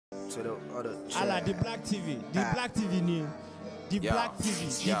to the other chair. Allah, the Black TV. The Black TV new. The Black TV.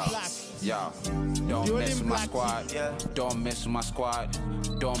 The Black. Yo, don't mess with my squad. Don't mess with my squad.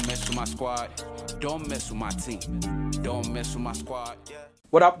 Don't mess with my squad. Don't mess with my team. Don't mess with my squad.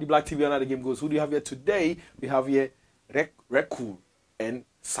 What up, the Black TV, another game goes. Who do you have here today? We have here Reckol and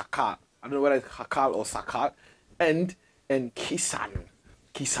Cakal. I don't know whether it's Cakal or Cakal. And Keişan.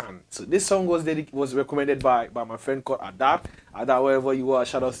 So this song was recommended by my friend called Adar. Adar, wherever you are,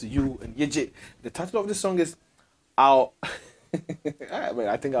 shout outs to you and Yeje. The title of the song is I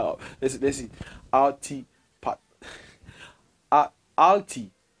think let's see.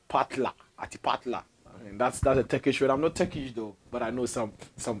 ALTIPATLAR. And that's a Turkish word. I'm not Turkish though, but I know some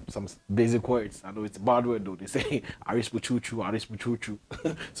basic words. I know it's a bad word though. They say Aris Buchuchu.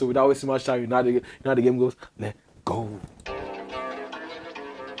 So without wasting much time, you know how the game goes. Let's go.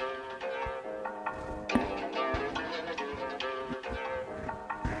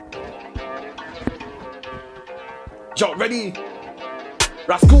 Yo, ready?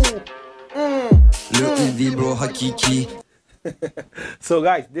 Rascal. So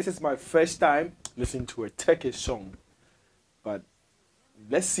guys, this is my first time listening to a Turkish song, but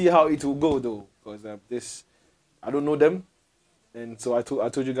let's see how it will go though, because I don't know them, and so I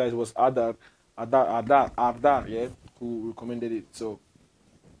told you guys it was Adar, yeah, who recommended it. So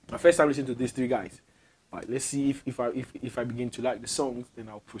my first time listening to these three guys, but let's see if I begin to like the songs, then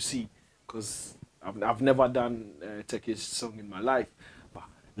I'll proceed, because I've never done a Turkish song in my life. But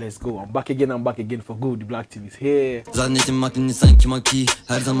let's go. I'm back again for good. The Black TV is here. Zannettim makinini sanki maki.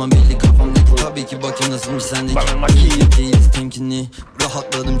 Her zaman belli kafamdaki. Tabii ki bakayım nasılmış sendeki. Değiliz temkinli.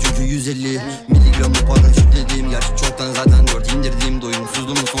 Rahatladım çünkü 150 miligramı paraşütledim. Gerçi çoktan zaten 4 indirdiğim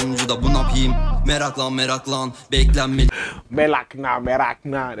doyumsuzluğumun sonucu da bu napayım. Meraklan beklenmeli.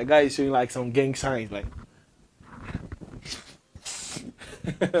 Merakna. The guy is showing like some gang signs like.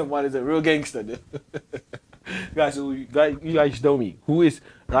 What is a real gangster? Guys, you guys tell me who is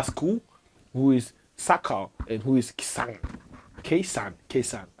Reckol, who is Cakal, and who is Keişan.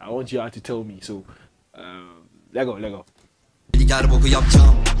 I want you all to tell me. So, let go. Diğer boku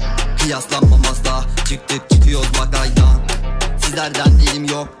yapacağım. Kıyaslanmam asla. Çıkıyoruz bak raydan. Sizlerden elim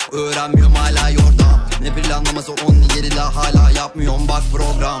yok. Öğrenmiyorum hala yordan. Ne planlaması 10 geri la hala yapmıyorum bak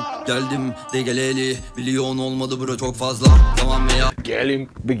program. Geldim de geleli. Milyon olmadı bro çok fazla. Tamam mı ya? Gelim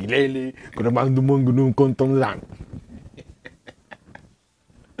de geleli. Kuramandum gunum kontomdan.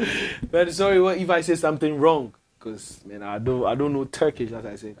 But sorry if I say something wrong, because man I don't know Turkish, as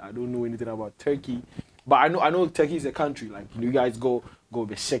I said. I don't know anything about Turkey. But I know Turkey is a country. Like you guys go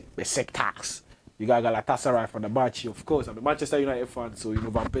Beşiktaş. You got Galatasaray for Fenerbahçe, of course. I'm a Manchester United fan, so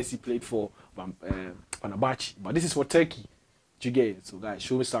Van Persie played for Fenerbahçe. But this is for Turkey. You get it? So guys,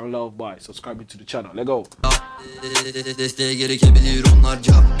 show me some love by subscribing to the channel. Let's go. Desteğe gerekebilir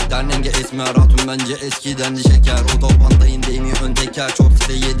onlarca. Dernenge esmer hatun bence eskiden şeker. Otobandayım değmiyor ön teker. Çok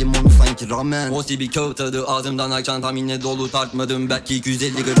site yedim onu sanki ramen. O bir kağıt tadı ağzımdan akşam tahminle dolu tartmadım. Belki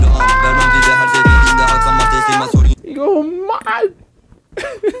 250 gram. Vermem bize her seferinde aksamaz teslim sorun. Yo man.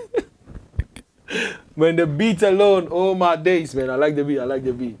 Man, the beat alone, oh my days, man. I like the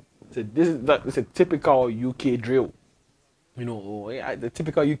beat. So it's a typical UK drill. You know, the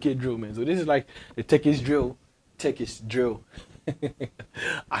typical UK drill, man. So this is like the Turkish drill.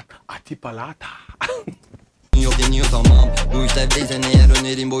 ALTIPATLAR. Yok deniyor tamam. Bu işlerdeysen eğer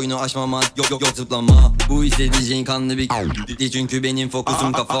önerim boyunu aşmama. Yok zıplama. Bu hissedeceğin kanlı bir çünkü benim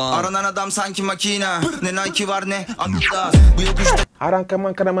fokusum kafa. Aranan adam sanki makina. Ne Nike var ne Adidas. Bu yokuşta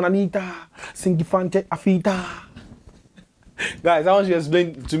Arankaman Karamananita. Singifante Afita. Guys, I want you to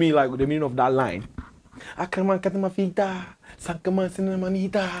explain to me like the meaning of that line. Akaman Katamafita. Sankaman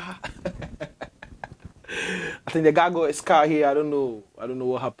Sinamanita. I think the guy got a scar here. I don't know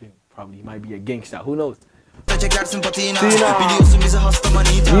what happened. Probably he might be a gangster. Who knows? çekersin patiğine. Biliyorsun bize hasta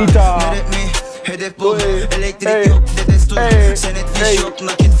manita. Neret mi? Hedef bul. Elektrik yok. Detest senet fiş yok.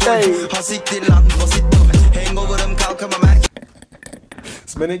 Nakit full. Hasiktir lan. Basit bu. Hangover'ım kalkamam erken.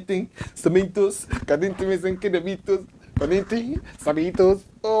 Cementos. Cadentimisin kidebitos. Sabitos.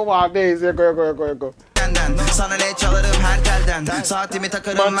 Oh my days. Yoko. Sana ne çalarım her telden. Saatimi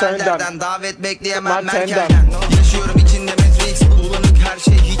takarım merlerden. Davet bekleyemem merkelden. Yaşıyorum içinde Matrix. Bulanık her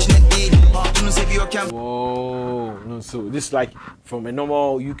şey hiç net değil. Hatunu seviyorken. Whoa. No, so this is like from a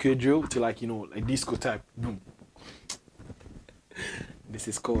normal UK drill to like, you know, a disco type. Boom. This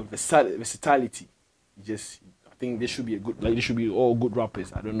is called versatility. I think this should be this should be all good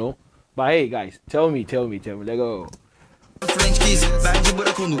rappers. I don't know. But hey guys, tell me. Let's go. French kiss, bence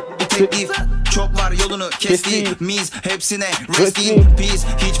bırak onu, bir teklif. Çok var yolunu kestiğimiz, hepsine rest in peace.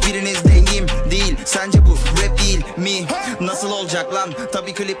 Hiçbiriniz dengim değil, sence bu rap değil mi? Nasıl olacak lan?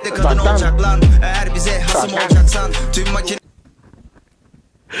 Tabii klipte kadın olacak lan. Eğer bize hasım olacaksan tüm makine.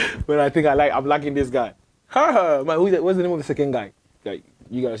 But I think I'm liking this guy. Man, what's the name of the second guy? Like,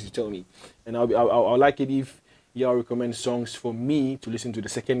 you guys should tell me. And I'll like it if y'all recommend songs for me to listen to the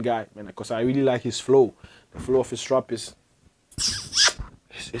second guy, man, because I really like his flow. The flow of his rap is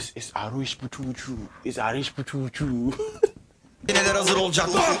it's Arish Putuchu. It's Arish Putuchu. Neler hazır olacak?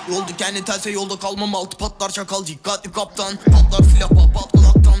 Yol dikenli telse yolda kalmam, altı patlar çakal, dikkatli kaptan. Patlar silah pat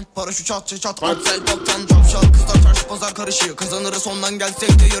kulaktan, paraşüt çat çat atsel kaptan. Çapşal kızlar çarşı pazar karışıyor, kazanırız sondan gelsek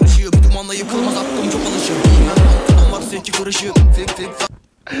de yarışıyor. Bir dumanla yıkılmaz aklım çok alışıyor. Bilmem varsa iki karışıyor.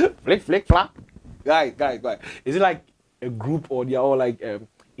 Flick flap. Guys. Is it like a group or they're all like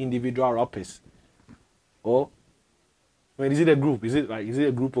individual rappers? Or I mean, is it a group? Is it a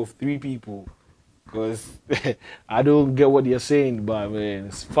group of 3 people? Because I don't get what you're saying, but man,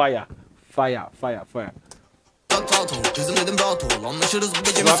 it's fire. Kızım dedim rahat ol, anlaşırız bu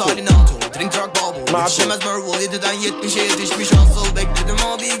gece misalini at ol. Drink drug bubble, yetişemez Mervol, 7'den 70'e yetişmiş asıl. Bekledim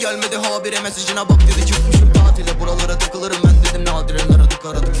abi gelmedi habire, mesajına bak dedi çıkmışım tatile. Buralara takılırım ben dedim nadiren, aradık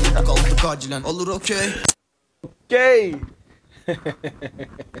kaldık acilen. Olur okey.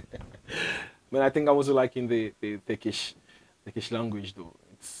 Man, I think I'm also liking the Turkish language though.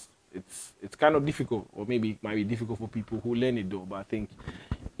 It's kind of difficult, or maybe it might be difficult for people who learn it though. But I think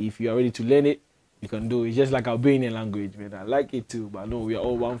if you are ready to learn it, you can do it. It's just like Albanian language, man. I like it too, but no, we are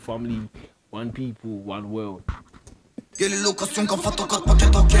all one family, one people, one world. Gelin lokasyon kafa tokat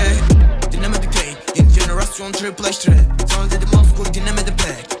paket okey. Dinlemedik pek, yeni jenerasyon triple H trap. Sana dedim az koy dinlemedim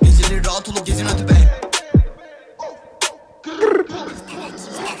pek. Geceleri rahat olup gezin hadi be.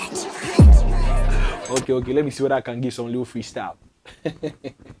 Okay, let me see whether I can give some little freestyle.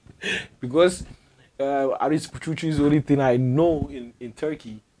 Because Arish Putuchu is the only thing I know in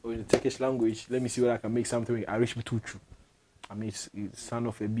Turkey or in the Turkish language. Let me see whether I can make something with Arish Putuchu. I mean, it's son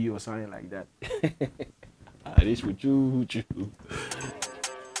of a B or something like that. Arish Putuchu.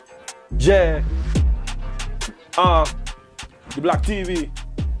 Yeah. The Black TV.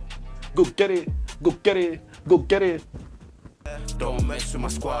 Go get it. Don't mess with my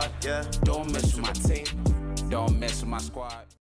squad, yeah. Don't mess with my team. Don't mess with my squad.